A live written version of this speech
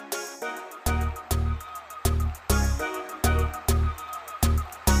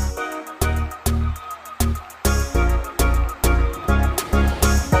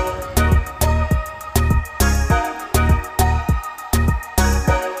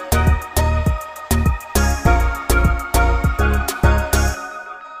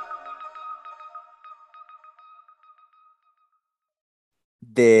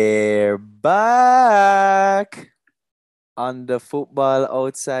They're back on the Football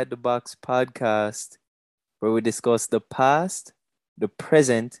Outside the Box podcast, where we discuss the past, the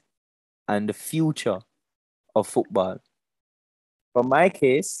present, and the future of football. For my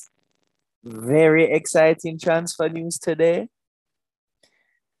case, very exciting transfer news today.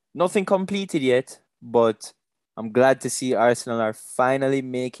 Nothing completed yet, but I'm glad to see Arsenal are finally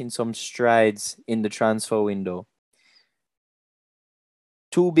making some strides in the transfer window.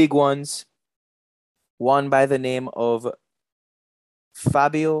 Two big ones. One by the name of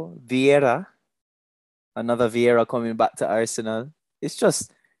Fabio Vieira, another Vieira coming back to Arsenal. It's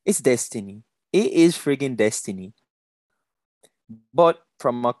destiny. It is friggin' destiny. But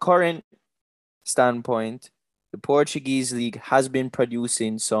from a current standpoint, the Portuguese league has been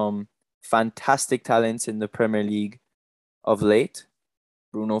producing some fantastic talents in the Premier League of late.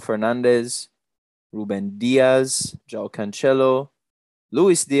 Bruno Fernandes, Ruben Diaz, João Cancelo,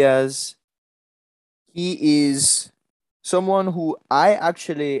 Luis Diaz. He is someone who I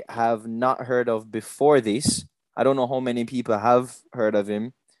actually have not heard of before this. I don't know how many people have heard of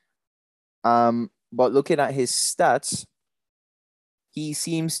him. But looking at his stats, he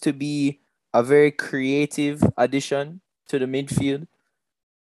seems to be a very creative addition to the midfield,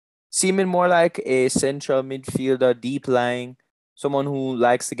 seeming more like a central midfielder, deep lying, someone who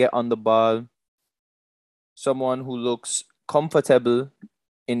likes to get on the ball, someone who looks comfortable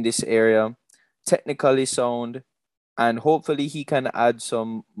in this area, technically sound, and hopefully he can add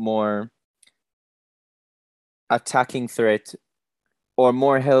some more attacking threat or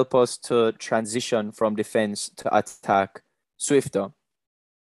more help us to transition from defense to attack swifter.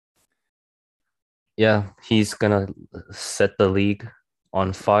 Yeah, he's gonna set the league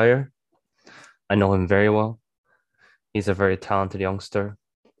on fire. I know him very well. He's a very talented youngster.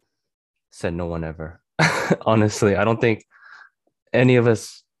 Said no one ever. Honestly, I don't think any of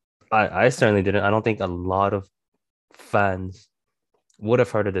us, I certainly didn't. I don't think a lot of fans would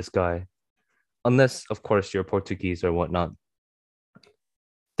have heard of this guy, unless, of course, you're Portuguese or whatnot.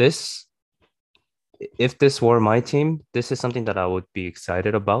 This, if this were my team, this is something that I would be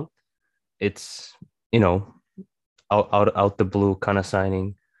excited about. It's, you know, out the blue kind of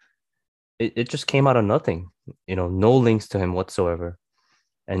signing. It just came out of nothing, no links to him whatsoever.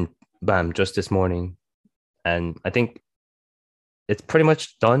 And bam, just this morning. And I think it's pretty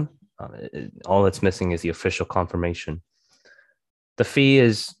much done. All it's missing is the official confirmation. The fee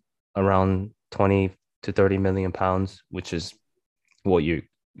is around 20 to 30 million pounds, which is what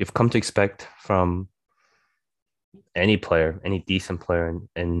you've come to expect from any player, any decent player.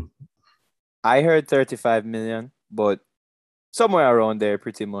 And I heard 35 million, but somewhere around there,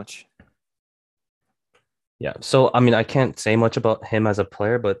 pretty much. yeah, so I mean, I can't say much about him as a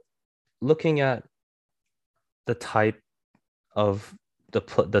player, but looking at the type of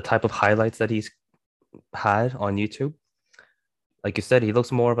the type of highlights that he's had on YouTube, like you said, he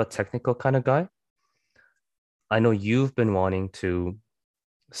looks more of a technical kind of guy. I know you've been wanting to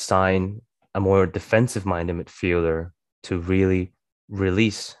sign a more defensive minded midfielder to really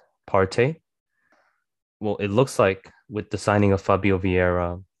release Partey. Well, it looks like with the signing of Fabio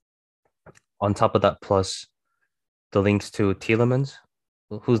Vieira, on top of that, plus the links to Tielemans,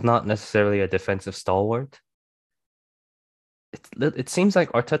 who's not necessarily a defensive stalwart, it seems like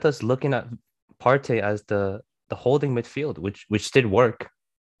Arteta's looking at Partey as the holding midfield, which did work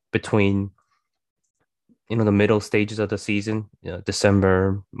between the middle stages of the season,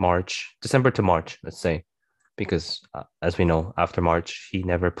 December to March, let's say, because as we know, after March he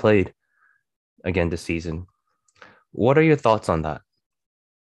never played again this season. What are your thoughts on that?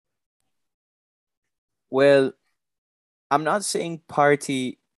 Well, I'm not saying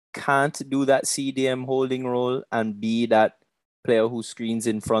Party can't do that CDM holding role and be that player who screens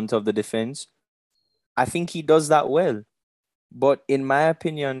in front of the defense. I think he does that well. But in my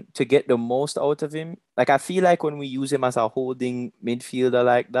opinion, to get the most out of him, like I feel like when we use him as a holding midfielder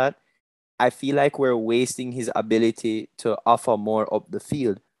like that, I feel like we're wasting his ability to offer more up the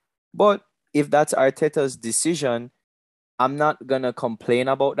field. But if that's Arteta's decision, I'm not gonna complain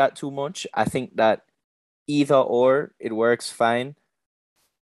about that too much. I think that either or it works fine.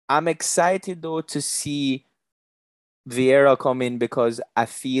 I'm excited though to see Vieira come in because I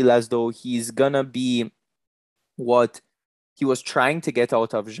feel as though he's gonna be what he was trying to get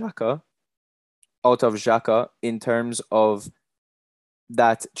out of Xhaka in terms of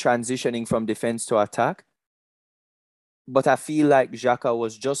that transitioning from defense to attack. But I feel like Xhaka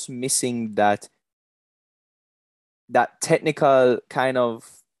was just missing that technical kind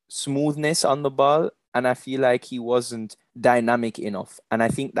of smoothness on the ball, and I feel like he wasn't dynamic enough. And I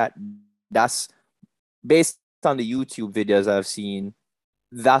think that's based on the YouTube videos I've seen.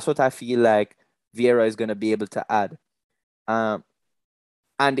 That's what I feel like Vieira is going to be able to add. Um,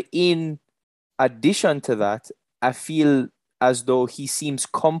 and in addition to that, I feel as though he seems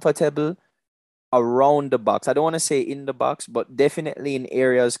comfortable around the box. I don't want to say in the box, but definitely in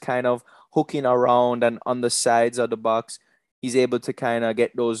areas kind of hooking around and on the sides of the box. He's able to kind of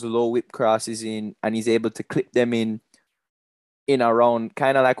get those low whip crosses in, and he's able to clip them in around,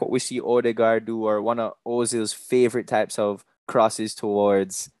 kind of like what we see Odegaard do, or one of Ozil's favorite types of crosses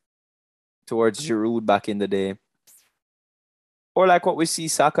towards Giroud back in the day, or like what we see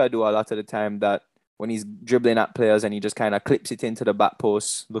Saka do a lot of the time, that when he's dribbling at players and he just kind of clips it into the back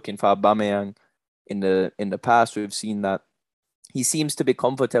post looking for Aubameyang. In the past, we've seen that he seems to be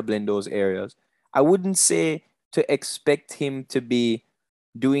comfortable in those areas. I wouldn't say to expect him to be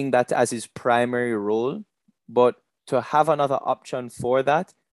doing that as his primary role, but to have another option for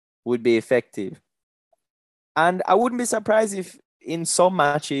that would be effective. And I wouldn't be surprised if in some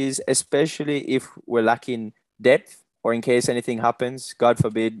matches, especially if we're lacking depth, or in case anything happens, God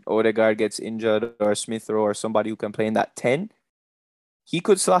forbid, Odegaard gets injured, or Smith Rowe, or somebody who can play in that 10, he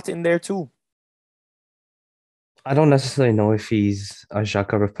could slot in there too. I don't necessarily know if he's a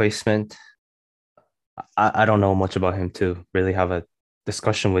Xhaka replacement. I don't know much about him to really have a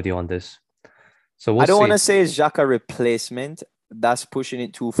discussion with you on this. So we'll I don't want to see. say it's Xhaka replacement. That's pushing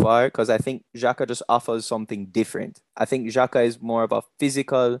it too far, because I think Xhaka just offers something different. I think Xhaka is more of a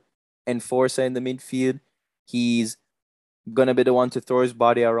physical enforcer in the midfield. He's gonna be the one to throw his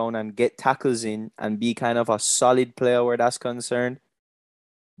body around and get tackles in and be kind of a solid player where that's concerned.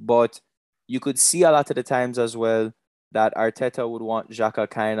 But you could see a lot of the times as well that Arteta would want Xhaka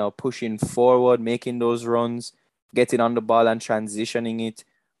kind of pushing forward, making those runs, getting on the ball and transitioning it,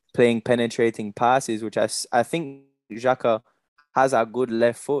 playing penetrating passes, which I think Xhaka has a good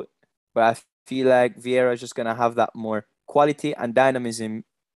left foot. But I feel like Vieira is just going to have that more quality and dynamism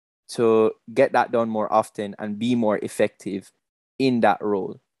to get that done more often and be more effective in that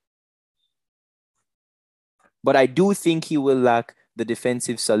role. But I do think he will lack the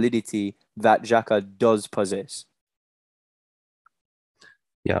defensive solidity that Xhaka does possess.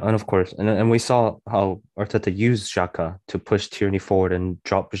 Yeah, and of course, and we saw how Arteta used Xhaka to push Tierney forward and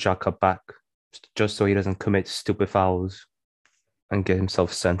drop Xhaka back, just so he doesn't commit stupid fouls and get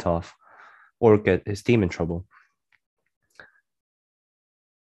himself sent off or get his team in trouble.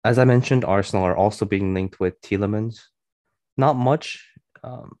 As I mentioned, Arsenal are also being linked with Tielemans. Not much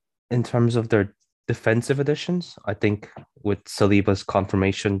in terms of their defensive additions. I think with Saliba's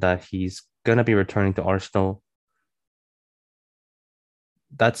confirmation that he's gonna be returning to Arsenal,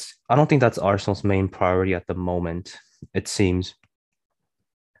 I don't think that's Arsenal's main priority at the moment. It seems.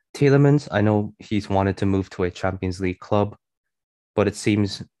 Tielemans, I know he's wanted to move to a Champions League club, but it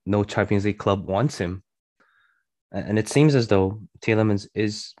seems no Champions League club wants him. And it seems as though Tielemans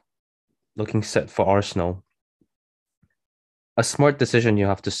is looking set for Arsenal. A smart decision, you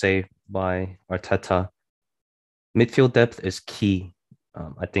have to say, by Arteta. Midfield depth is key,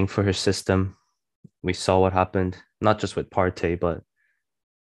 I think, for his system. We saw what happened, not just with Partey, but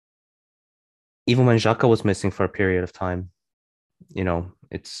even when Xhaka was missing for a period of time.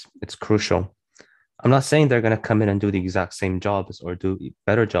 It's crucial. I'm not saying they're going to come in and do the exact same jobs or do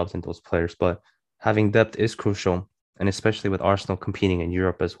better jobs than those players, but having depth is crucial, and especially with Arsenal competing in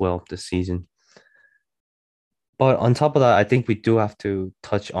Europe as well this season. But on top of that, I think we do have to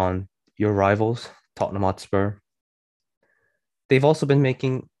touch on your rivals, Tottenham Hotspur. They've also been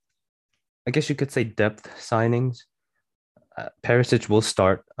making, I guess you could say, depth signings. Perisic will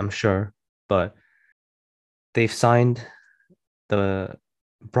start, I'm sure, but they've signed the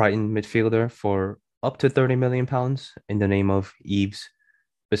Brighton midfielder for up to £30 million in the name of Yves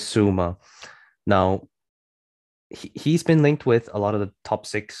Bissouma. Now, he's been linked with a lot of the top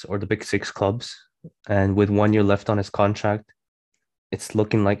six or the big six clubs, and with 1 year left on his contract, it's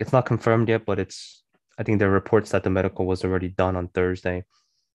looking like it's not confirmed yet, but I think there are reports that the medical was already done on Thursday.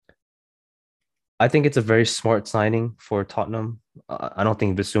 I think it's a very smart signing for Tottenham. I don't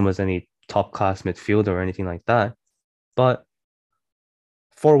think Bissouma is any top class midfielder or anything like that, but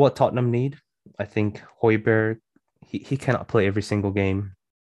for what Tottenham need, I think Højbjerg, he cannot play every single game.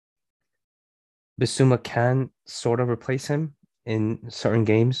 Bissouma can sort of replace him in certain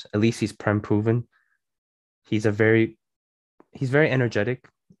games. At least he's prem proven. He's a very he's very energetic,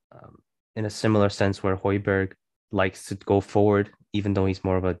 in a similar sense where Højbjerg likes to go forward, even though he's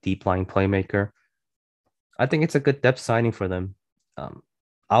more of a deep lying playmaker. I think it's a good depth signing for them. Um,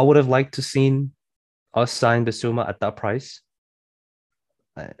 I would have liked to seen us sign Bissouma at that price.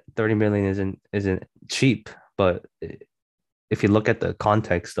 30 million isn't cheap, but if you look at the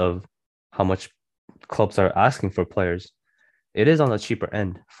context of how much clubs are asking for players, it is on the cheaper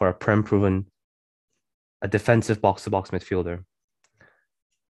end for a prem proven, a defensive box to box midfielder.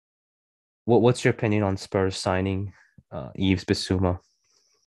 What's your opinion on Spurs signing Yves Bissouma?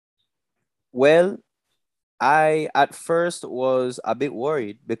 Well, I at first was a bit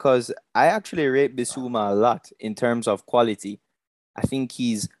worried because I actually rate Bissouma a lot in terms of quality. I think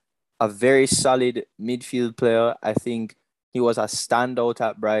he's a very solid midfield player. I think he was a standout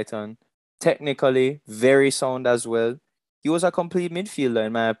at Brighton. Technically, very sound as well. He was a complete midfielder,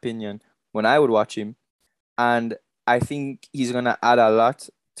 in my opinion, when I would watch him. And I think he's going to add a lot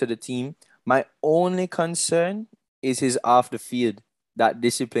to the team. My only concern is his off the field, that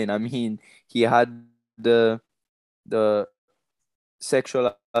discipline. I mean, he had the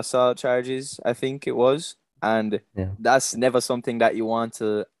sexual assault charges, I think it was, and Yeah, that's never something that you want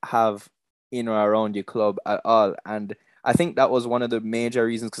to have in or around your club at all. And I think that was one of the major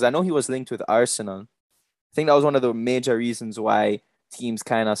reasons because I know he was linked with Arsenal. I think that was one of the major reasons why teams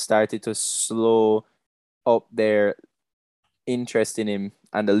kind of started to slow up their interest in him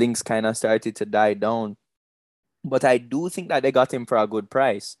and the links kind of started to die down. But I do think that they got him for a good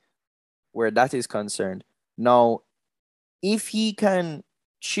price where that is concerned. Now, if he can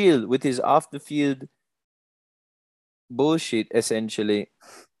chill with his off the field bullshit essentially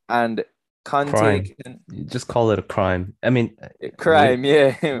and Conte crime. can You just call it a crime. I mean, we crime,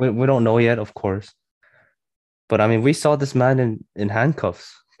 yeah. we don't know yet, of course, but I mean, we saw this man in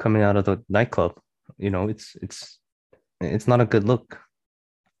handcuffs coming out of the nightclub. It's not a good look.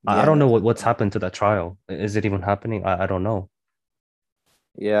 I Yeah, don't know man. what's happened to that trial. Is it even happening? I don't know.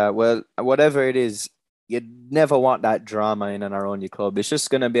 Yeah, well, whatever it is, you never want that drama in and around your club. It's just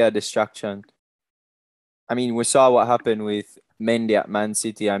gonna be a distraction. I mean, we saw what happened with Mendy at Man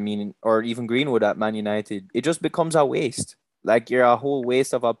City. I mean, or even Greenwood at Man United. It just becomes a waste. Like you're a whole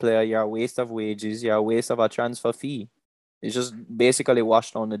waste of a player. You're a waste of wages. You're a waste of a transfer fee. It's just basically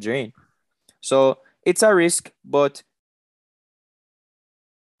washed down the drain. So it's a risk, but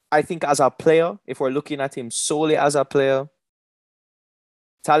I think as a player, if we're looking at him solely as a player,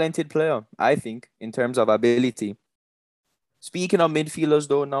 talented player, I think, in terms of ability. Speaking of midfielders,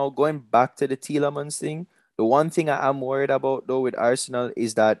 though, now going back to the Tielemans thing, the one thing I am worried about, though, with Arsenal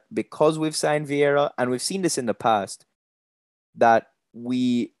is that because we've signed Vieira, and we've seen this in the past, that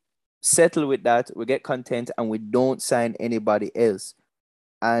we settle with that, we get content, and we don't sign anybody else.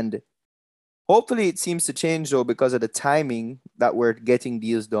 And hopefully it seems to change, though, because of the timing that we're getting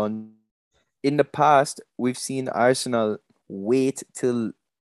deals done. In the past, we've seen Arsenal wait till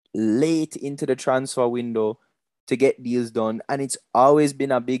late into the transfer window to get deals done, and it's always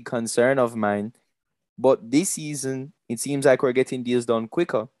been a big concern of mine. But this season, it seems like we're getting deals done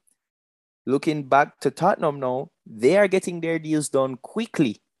quicker. Looking back to Tottenham now, they are getting their deals done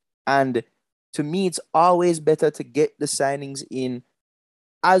quickly. And to me, it's always better to get the signings in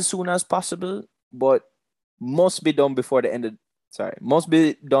as soon as possible, but must be done before the end of must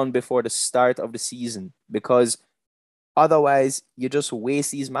be done before the start of the season because otherwise you just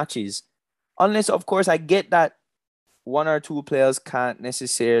waste these matches. Unless, of course, I get that one or two players can't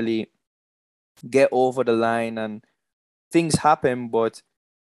necessarily get over the line and things happen, but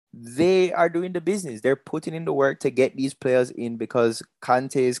they are doing the business. They're putting in the work to get these players in because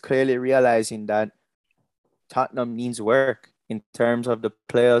Conte is clearly realizing that Tottenham needs work in terms of the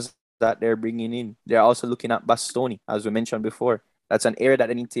players that they're bringing in. They're also looking at Bastoni, as we mentioned before. That's an area that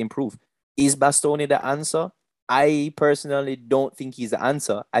they need to improve. Is Bastoni the answer? I personally don't think he's the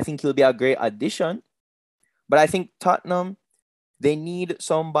answer. I think he'll be a great addition, but I think Tottenham, they need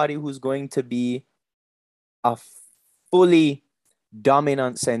somebody who's going to be a fully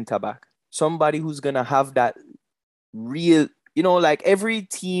dominant center back. Somebody who's going to have that real, like every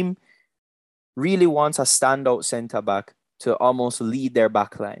team really wants a standout center back to almost lead their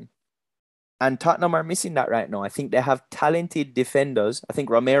back line. And Tottenham are missing that right now. I think they have talented defenders. I think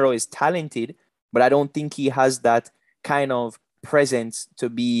Romero is talented, but I don't think he has that kind of presence to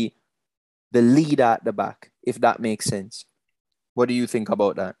be the leader at the back, if that makes sense. What do you think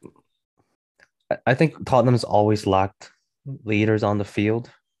about that? I think Tottenham's always lacked leaders on the field.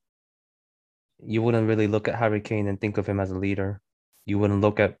 You wouldn't really look at Harry Kane and think of him as a leader. You wouldn't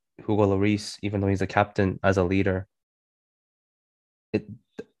look at Hugo Lloris, even though he's a captain, as a leader. It,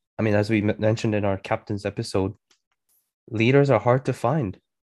 I mean, as we mentioned in our captain's episode, leaders are hard to find.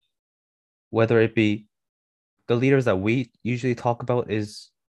 Whether it be the leaders that we usually talk about is,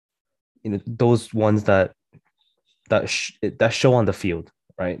 those ones that show on the field,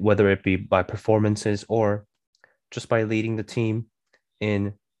 right? Whether it be by performances or just by leading the team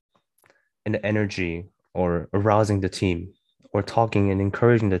in energy or arousing the team or talking and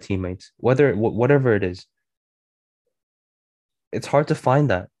encouraging the teammates, whatever it is. it's hard to find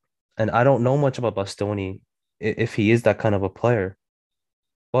that. And I don't know much about Bastoni if he is that kind of a player.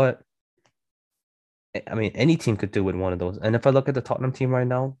 But I mean, any team could do with one of those. And if I look at the Tottenham team right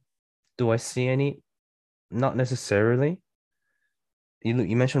now, do I see any? Not necessarily. You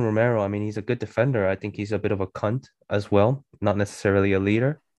mentioned Romero. I mean, he's a good defender. I think he's a bit of a cunt as well, not necessarily a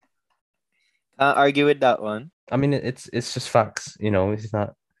leader. Can't argue with that one. I mean, it's just facts, He's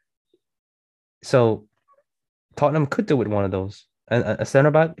not. So Tottenham could do with one of those, and a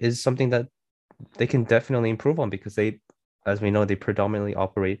center back is something that they can definitely improve on because as we know, they predominantly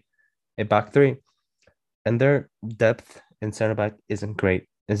operate a back three, and their depth in center back isn't great,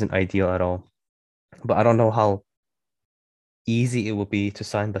 isn't ideal at all. But I don't know how easy it would be to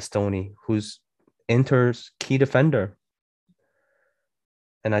sign Bastoni, who's Inter's key defender.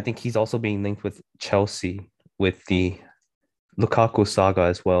 And I think he's also being linked with Chelsea with the Lukaku saga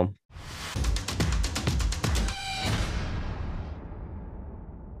as well.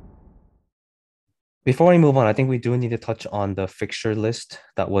 Before we move on, I think we do need to touch on the fixture list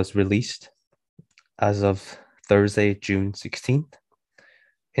that was released as of Thursday, June 16th.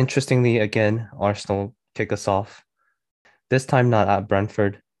 Interestingly, again, Arsenal kick us off. This time not at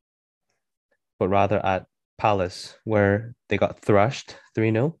Brentford, but rather at Palace, where they got thrashed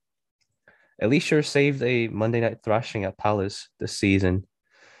 3-0. Elisha saved a Monday night thrashing at Palace this season.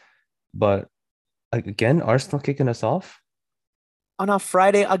 But again, Arsenal kicking us off. On a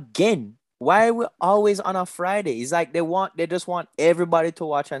Friday again. Why are we always on a Friday? It's like they just want everybody to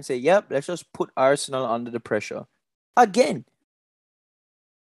watch and say, yep, let's just put Arsenal under the pressure. Again.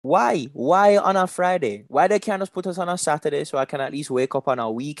 Why? Why on a Friday? Why they can't just put us on a Saturday so I can at least wake up on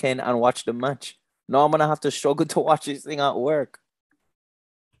a weekend and watch the match? No, I'm gonna have to struggle to watch this thing at work.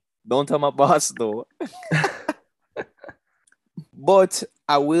 Don't tell my boss though. But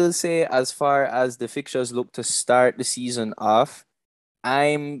I will say, as far as the fixtures look to start the season off,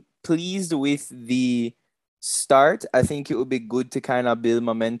 I'm pleased with the start. I think it would be good to kind of build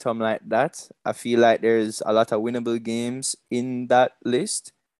momentum like that. I feel like there's a lot of winnable games in that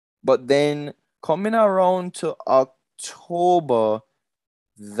list. But then coming around to October,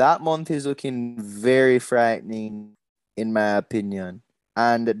 that month is looking very frightening, in my opinion.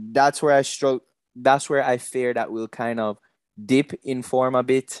 And that's where I struggle. That's where I fear that we'll kind of dip in form a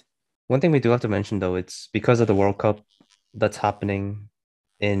bit. One thing we do have to mention, though, it's because of the World Cup that's happening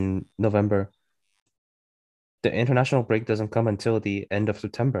in November. The international break doesn't come until the end of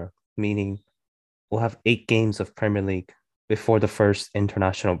September, meaning we'll have 8 games of Premier League before the first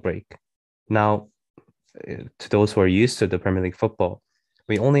international break. Now, to those who are used to the Premier League football,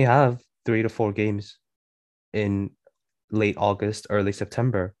 we only have 3 to 4 games in late August, early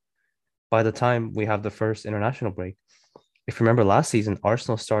September by the time we have the first international break. If you remember last season,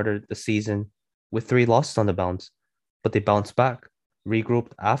 Arsenal started the season with 3 losses on the bounce, but they bounced back,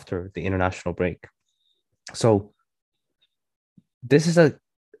 regrouped after the international break. So this is an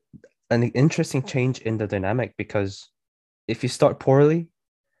interesting change in the dynamic because if you start poorly,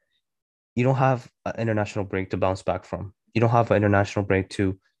 you don't have an international break to bounce back from. You don't have an international break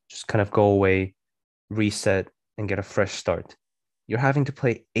to just kind of go away, reset, and get a fresh start. You're having to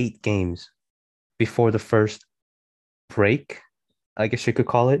play 8 games before the first break, I guess you could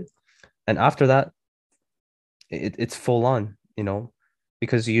call it. And after that, it's full on,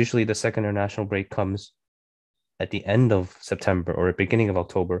 because usually the second international break comes at the end of September or beginning of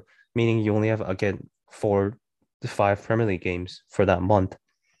October, meaning you only have, again, 4 to 5 Premier League games for that month.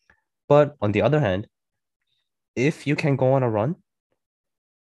 But on the other hand, if you can go on a run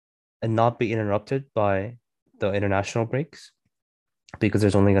and not be interrupted by the international breaks, because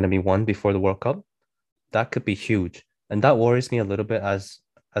there's only going to be one before the World Cup, that could be huge. And that worries me a little bit as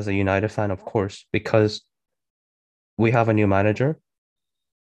a United fan, of course, because we have a new manager.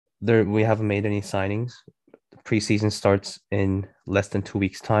 We haven't made any signings. Preseason starts in less than 2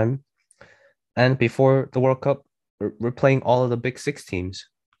 weeks' time. And before the World Cup, we're playing all of the big six teams,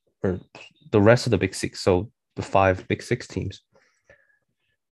 or the rest of the big six. So the 5 big six teams.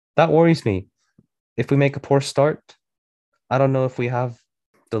 That worries me. If we make a poor start, I don't know if we have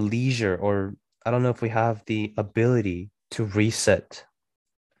the leisure, or I don't know if we have the ability to reset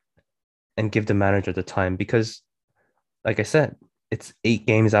and give the manager the time because, like I said, it's 8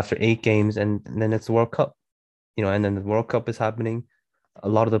 games after 8 games, and then it's the World Cup, and then the World Cup is happening. A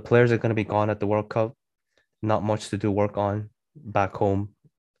lot of the players are going to be gone at the World Cup. Not much to do work on back home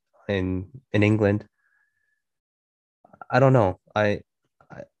in England. I don't know.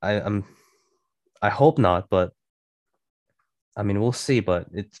 I'm I hope not, but I mean we'll see. But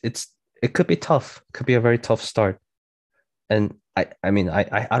it could be tough. It could be a very tough start. And I mean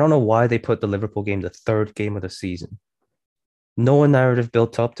I don't know why they put the Liverpool game the third game of the season. No narrative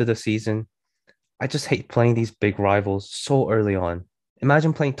built up to the season. I just hate playing these big rivals so early on.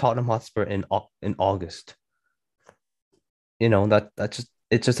 Imagine playing Tottenham Hotspur in August. That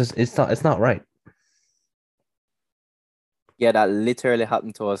it's not right. Yeah, that literally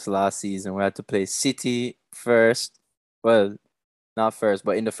happened to us last season. We had to play City first. Well, not first,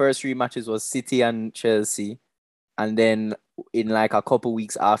 but in the first three matches was City and Chelsea. And then in like a couple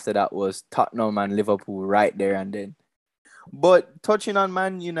weeks after that was Tottenham and Liverpool right there and then. But touching on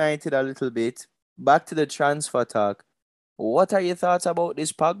Man United a little bit, back to the transfer talk. What are your thoughts about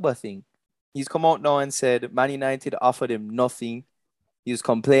this Pogba thing? He's come out now and said Man United offered him nothing. He's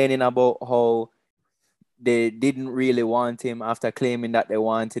complaining about how they didn't really want him after claiming that they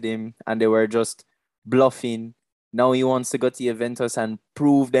wanted him and they were just bluffing. Now he wants to go to Juventus and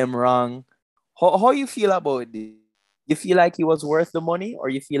prove them wrong. How you feel about this? You feel like he was worth the money or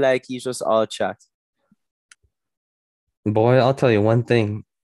you feel like he's just all chat? Boy, I'll tell you one thing.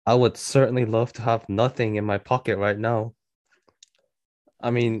 I would certainly love to have nothing in my pocket right now.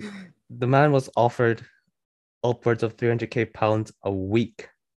 I mean, the man was offered upwards of 300k pounds a week.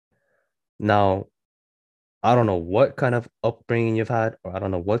 Now, I don't know what kind of upbringing you've had, or I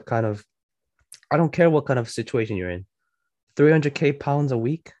don't care what kind of situation you're in. 300k pounds a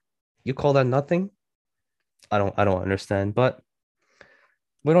week? You call that nothing? I don't understand, but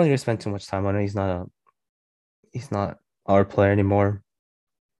we don't need to spend too much time on it. He's not our player anymore.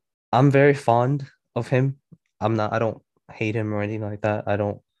 I'm very fond of him. I don't hate him or anything like that.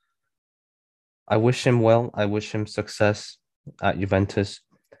 I wish him well. I wish him success at Juventus.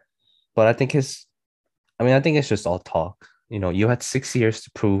 But I think it's just all talk. You had 6 years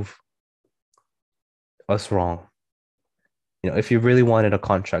to prove us wrong. If you really wanted a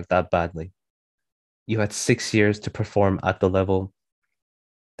contract that badly, you had 6 years to perform at the level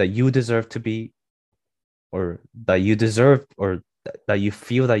that you deserve to be, or that you deserve, or that you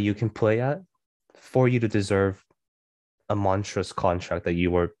feel that you can play at, for you to deserve a monstrous contract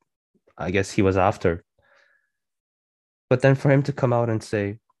that I guess he was after. But then for him to come out and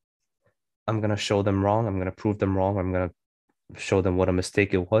say, I'm going to show them wrong, I'm going to prove them wrong, I'm going to show them what a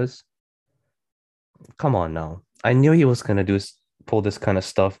mistake it was. Come on now. I knew he was going to pull this kind of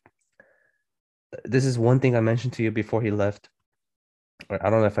stuff. This is one thing I mentioned to you before he left. I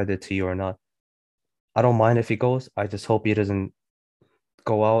don't know if I did to you or not. I don't mind if he goes. I just hope he doesn't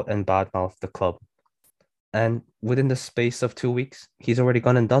go out and badmouth the club. And within the space of 2 weeks, he's already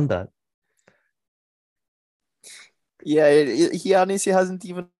gone and done that. Yeah, he honestly hasn't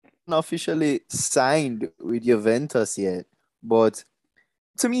even officially signed with Juventus yet. But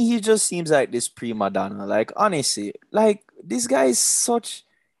to me, he just seems like this prima donna. Like, honestly, like, this guy is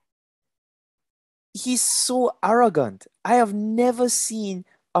he's so arrogant. I have never seen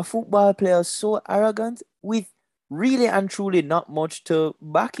a football player so arrogant with really and truly not much to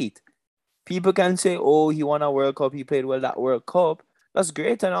back it. People can say, oh, he won a World Cup, he played well that World Cup. That's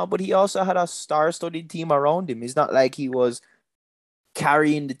great and all, but he also had a star-studded team around him. It's not like he was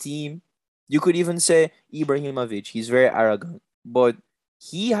carrying the team. You could even say Ibrahimovic. He's very arrogant, but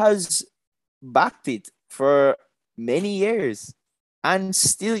he has backed it for many years, and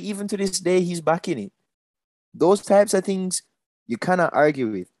still, even to this day, he's backing it. Those types of things you cannot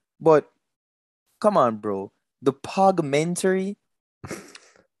argue with. But come on, bro. The Pogmentary.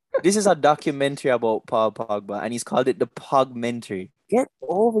 This is a documentary about Paul Pogba, and he's called it the Pogmentary. Get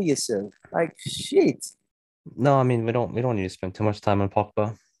over yourself. Like shit. No, I mean we don't need to spend too much time on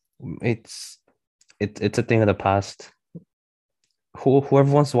Pogba. It's it's a thing of the past.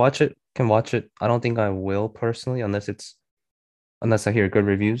 Whoever wants to watch it can watch it. I don't think I will personally, unless I hear good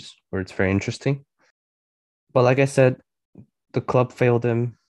reviews or it's very interesting. But like I said, the club failed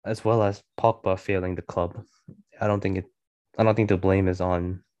him as well as Pogba failing the club. I don't think it. I don't think the blame is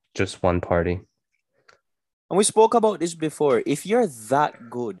on just one party. And we spoke about this before. If you're that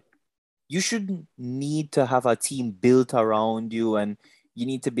good, you shouldn't need to have a team built around you and you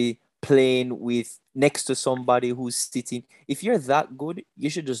need to be playing with next to somebody who's sitting. If you're that good, you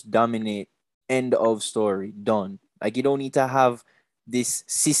should just dominate. End of story. Done. Like you don't need to have this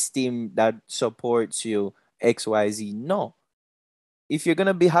system that supports you, XYZ. No. If you're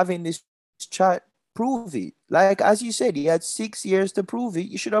gonna be having this chat, prove it. Like as you said, he had 6 years to prove it.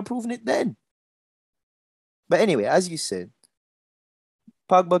 You should have proven it then. But anyway, as you said,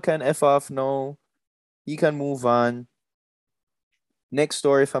 Pogba can F off now. He can move on. Next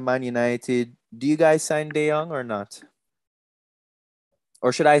story for Man United. Do you guys sign De Jong or not?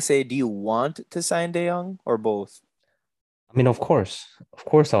 Or should I say, do you want to sign De Jong or both? I mean, of course,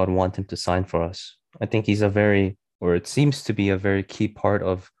 I would want him to sign for us. I think he's a very, or it seems to be a very key part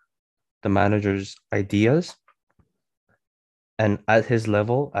of the manager's ideas. And at his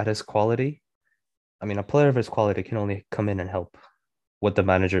level, at his quality, I mean, a player of his quality can only come in and help what the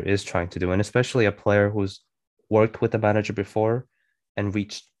manager is trying to do. And especially a player who's worked with the manager before and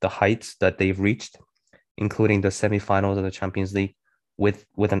reached the heights that they've reached, including the semifinals of the Champions League with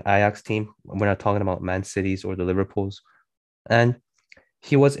an Ajax team. We're not talking about Man Cities or the Liverpools. And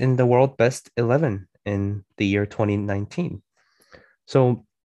he was in the world best 11 in the year 2019. So,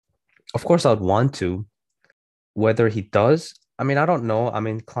 of course, I'd want to. Whether he does, I mean, I don't know. I'm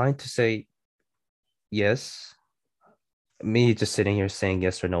inclined to say yes. Me just sitting here saying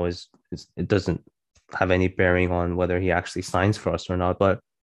yes or no is it doesn't have any bearing on whether he actually signs for us or not. But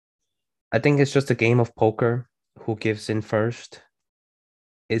I think it's just a game of poker. Who gives in first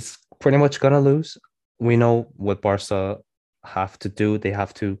is pretty much gonna lose. We know what Barca have to do. They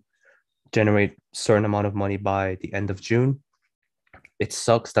have to generate certain amount of money by the end of June. It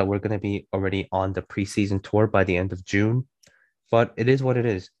sucks that we're gonna be already on the preseason tour by the end of June, but it is what it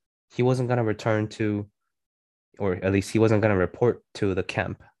is. He wasn't gonna return to, or at least he wasn't gonna report to the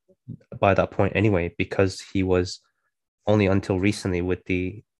camp by that point anyway, because he was only until recently with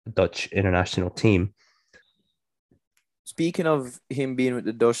the Dutch international team. Speaking of him being with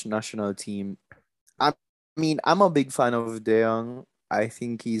the Dutch national team, I mean, I'm a big fan of De Jong. I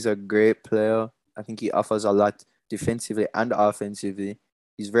think he's a great player. I think he offers a lot defensively and offensively.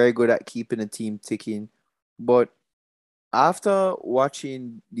 He's very good at keeping the team ticking. But after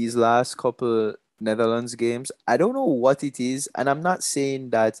watching these last couple Netherlands games, I don't know what it is. And I'm not saying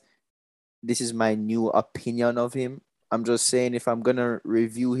that this is my new opinion of him. I'm just saying if I'm going to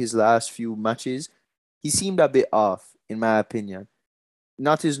review his last few matches, he seemed a bit off, in my opinion.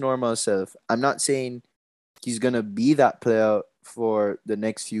 Not his normal self. I'm not saying he's gonna be that player for the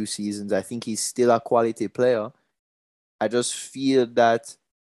next few seasons. I think he's still a quality player. I just feel that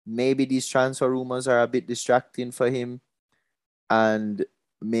maybe these transfer rumors are a bit distracting for him, and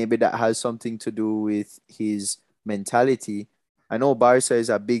maybe that has something to do with his mentality. I know Barca is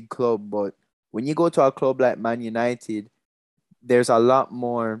a big club, but when you go to a club like Man United, there's a lot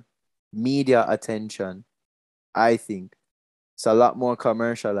more media attention. I think it's a lot more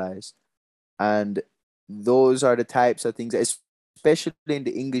commercialized. And those are the types of things, especially in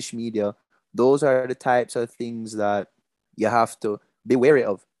the English media, those are the types of things that you have to be wary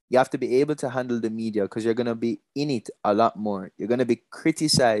of. You have to be able to handle the media because you're going to be in it a lot more. You're going to be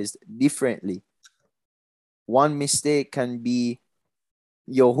criticized differently. One mistake can be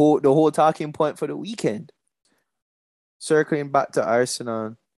the whole talking point for the weekend. Circling back to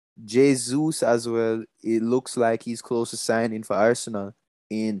Arsenal, Jesus as well, it looks like he's close to signing for Arsenal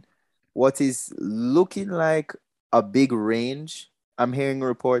in what is looking like a big range. I'm hearing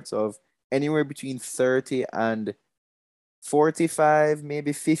reports of anywhere between 30 and 45,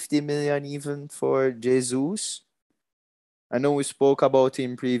 maybe 50 million even for Jesus. I know we spoke about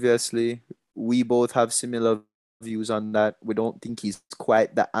him previously. We both have similar views on that. We don't think he's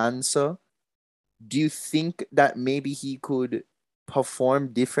quite the answer. Do you think that maybe he could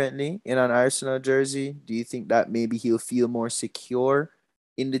perform differently in an Arsenal jersey? Do you think that maybe he'll feel more secure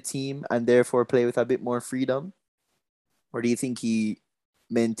in the team and therefore play with a bit more freedom? Or do you think he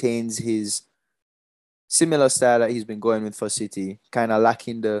maintains his similar style that he's been going with for City, kind of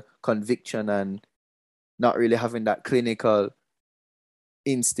lacking the conviction and not really having that clinical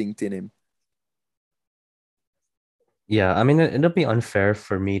instinct in him? Yeah, I mean, it'll be unfair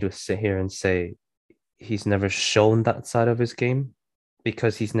for me to sit here and say he's never shown that side of his game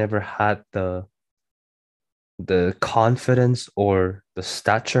because he's never had the confidence or the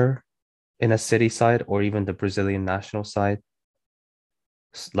stature in a City side or even the Brazilian national side,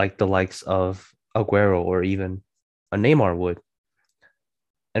 like the likes of Aguero or even a Neymar would.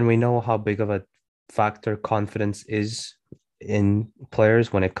 And we know how big of a factor confidence is in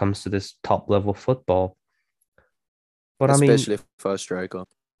players when it comes to this top level football. But I mean, Especially for a striker.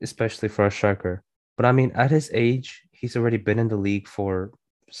 especially for a striker. But I mean, at his age, he's already been in the league for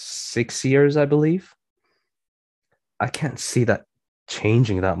 6 years, I believe. I can't see that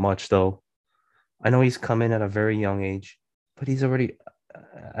changing that much, though. I know he's come in at a very young age, but he's already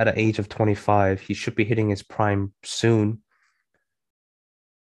at an age of 25. He should be hitting his prime soon.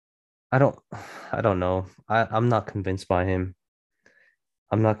 I don't, I don't know. I'm not convinced by him.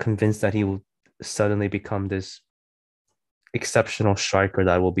 I'm not convinced that he will suddenly become this exceptional striker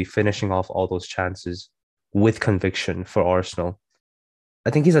that will be finishing off all those chances with conviction for Arsenal.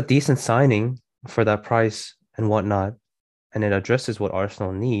 I think he's a decent signing for that price and whatnot, and it addresses what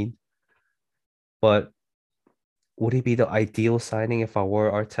Arsenal need. But would he be the ideal signing if I were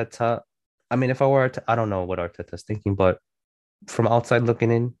Arteta? I mean, if I were Arteta, I don't know what Arteta's thinking, but from outside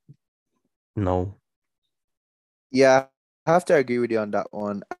looking in, no. Yeah, I have to agree with you on that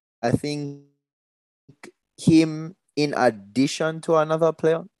one. I think him, in addition to another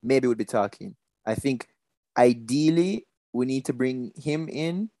player, maybe we'd be talking. I think ideally we need to bring him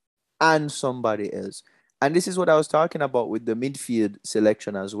in and somebody else. And this is what I was talking about with the midfield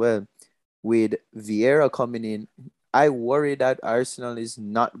selection as well. With Vieira coming in, I worry that Arsenal is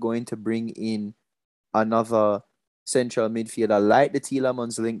not going to bring in another central midfielder like the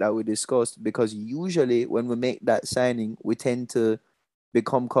Tielemans link that we discussed, because usually when we make that signing, we tend to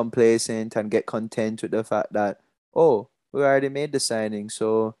become complacent and get content with the fact that, oh, we already made the signing.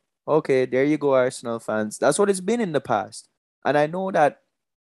 So, okay, there you go, Arsenal fans. That's what it's been in the past. And I know that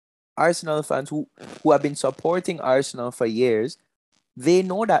Arsenal fans who have been supporting Arsenal for years, they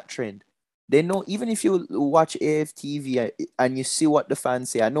know that trend. They know, even if you watch AFTV and you see what the fans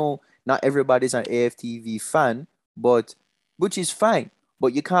say. I know not everybody's an AFTV fan, but which is fine.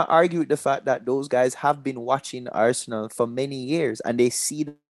 But you can't argue with the fact that those guys have been watching Arsenal for many years and they see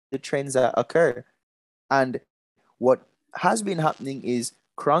the trends that occur. And what has been happening is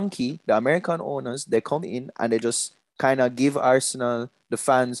Cronky, the American owners, they come in and they just kind of give Arsenal, the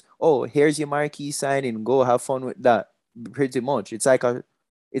fans, oh, here's your marquee signing, go have fun with that. Pretty much. It's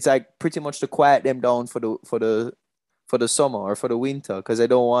like pretty much to quiet them down for the summer or for the winter, because they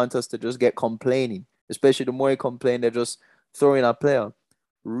don't want us to just get complaining. Especially the more you complain, they're just throwing a player.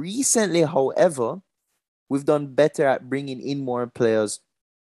 Recently, however, we've done better at bringing in more players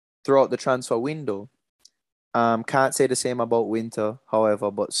throughout the transfer window. Can't say the same about winter,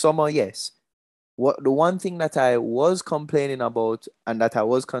 however, but summer, yes. What the one thing that I was complaining about and that I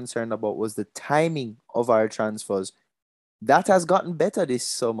was concerned about was the timing of our transfers. That has gotten better this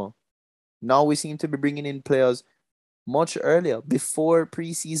summer. Now we seem to be bringing in players much earlier, before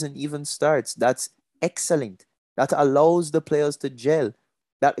preseason even starts. That's excellent. That allows the players to gel.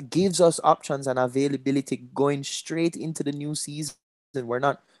 That gives us options and availability going straight into the new season. We're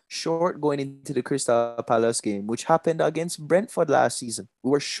not short going into the Crystal Palace game, which happened against Brentford last season.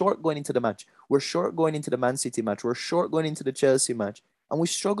 We were short going into the match. We're short going into the Man City match. We're short going into the Chelsea match. And we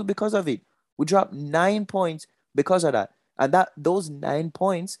struggled because of it. We dropped 9 points because of that. And those 9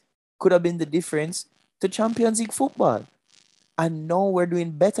 points could have been the difference to Champions League football. And now we're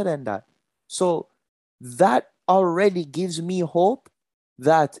doing better than that. So that already gives me hope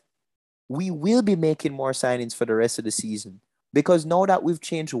that we will be making more signings for the rest of the season. Because now that we've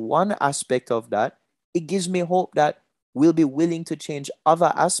changed one aspect of that, it gives me hope that we'll be willing to change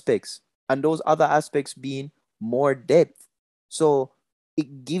other aspects. And those other aspects being more depth. So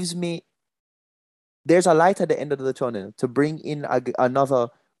it gives me, there's a light at the end of the tunnel to bring in another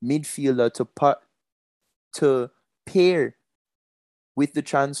midfielder to pair with the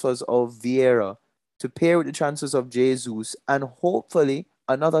transfers of Vieira, to pair with the transfers of Jesus, and hopefully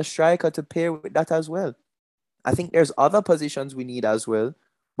another striker to pair with that as well. I think there's other positions we need as well.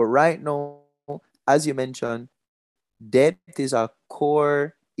 But right now, as you mentioned, depth is a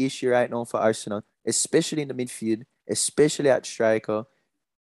core issue right now for Arsenal, especially in the midfield, especially at striker.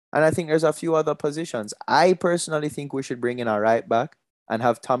 And I think there's a few other positions. I personally think we should bring in a right back and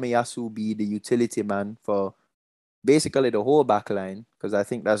have Tamiyasu be the utility man for basically the whole back line, because I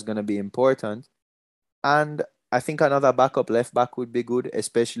think that's going to be important. And I think another backup left back would be good,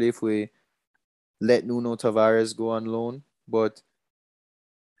 especially if we let Nuno Tavares go on loan. But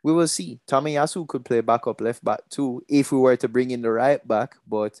we will see. Tamiyasu could play backup left back too if we were to bring in the right back.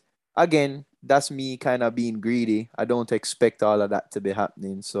 But again, that's me kind of being greedy. I don't expect all of that to be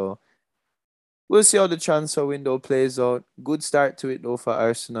happening. So we'll see how the transfer window plays out. Good start to it though for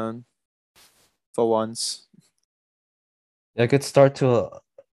Arsenal for once. Yeah, a good start to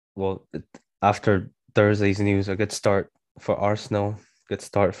well after Thursday's news, a good start for Arsenal, good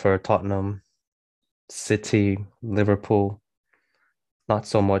start for Tottenham, City, Liverpool, not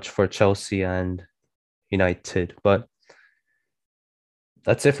so much for Chelsea and United. But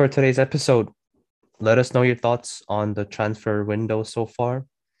that's it for today's episode. Let us know your thoughts on the transfer window so far,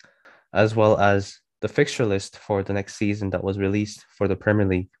 as well as the fixture list for the next season that was released for the Premier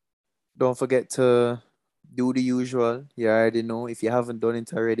League. Don't forget to do the usual. You already know. If you haven't done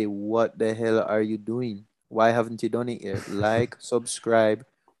it already, what the hell are you doing? Why haven't you done it yet? Like, subscribe,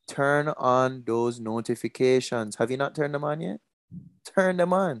 turn on those notifications. Have you not turned them on yet? Turn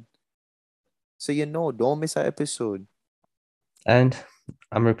them on so you know. Don't miss an episode. And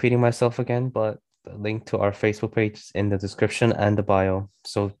I'm repeating myself again, but the link to our Facebook page is in the description and the bio.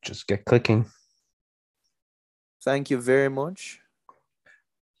 So just get clicking. Thank you very much.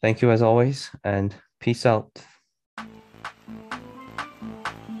 Thank you as always, and peace out.